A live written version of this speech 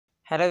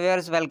Hello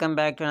viewers, welcome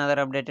back to another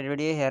updated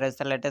video. Here is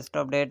the latest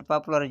update.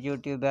 Popular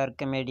YouTuber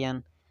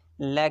comedian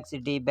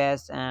Lexi,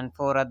 dbess and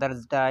 4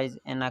 others dies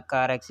in a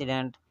car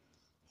accident.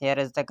 Here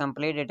is the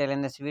complete detail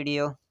in this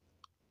video.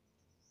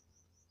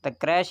 The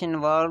crash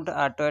involved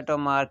a Toyota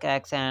Mark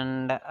X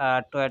and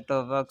a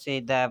Toyota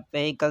Voxy. The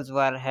vehicles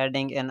were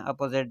heading in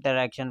opposite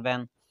direction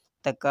when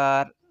the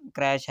car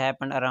crash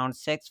happened around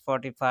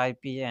 6:45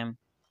 p.m.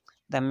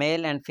 The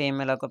male and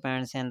female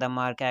occupants in the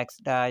Mark X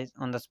died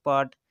on the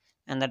spot,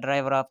 and the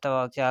driver of the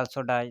Voxy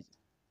also died.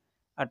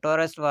 A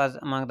tourist was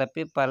among the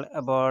people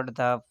aboard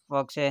the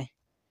Voxy.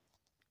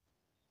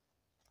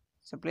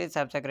 So please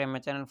subscribe my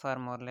channel for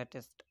more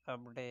latest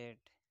update.